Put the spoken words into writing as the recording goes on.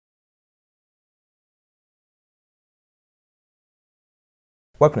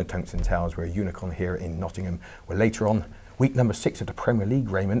Welcome to Tungsten Tales. We're a unicorn here in Nottingham. We're later on week number 6 of the Premier League,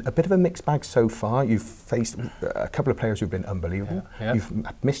 Raymond. A bit of a mixed bag so far. You've faced a couple of players who've been unbelievable. Yeah.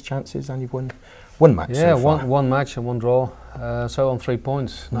 You've missed chances and you've won one match so far. one match and one draw. So on 3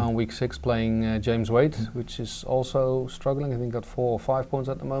 points. Now in week 6 playing James Wade, which is also struggling. I think got 4 or 5 points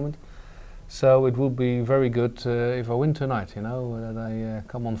at the moment. So it would be very good if I win tonight, you know, that I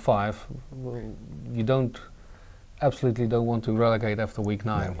come on 5. Well, you absolutely don't want to relegate after week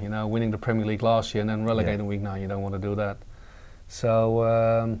 9. No. You know, winning the Premier League last year and then relegate in week 9, you don't want to do that.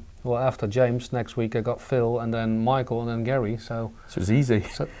 So, well, after James, next week I got Phil and then Michael and then Gary. So it's easy.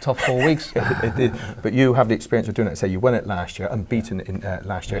 It's a tough 4 weeks. It did. But you have the experience of doing it. So you won it last year, unbeaten in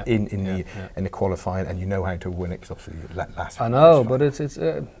last year in the qualifying, and you know how to win it. Because obviously last week. I know, but it's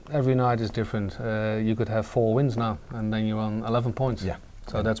every night is different. You could have 4 wins now, and then you're on 11 points. Yeah.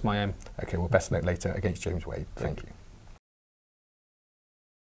 So that's my aim. Okay, well, best of luck later against James Wade. Thank you.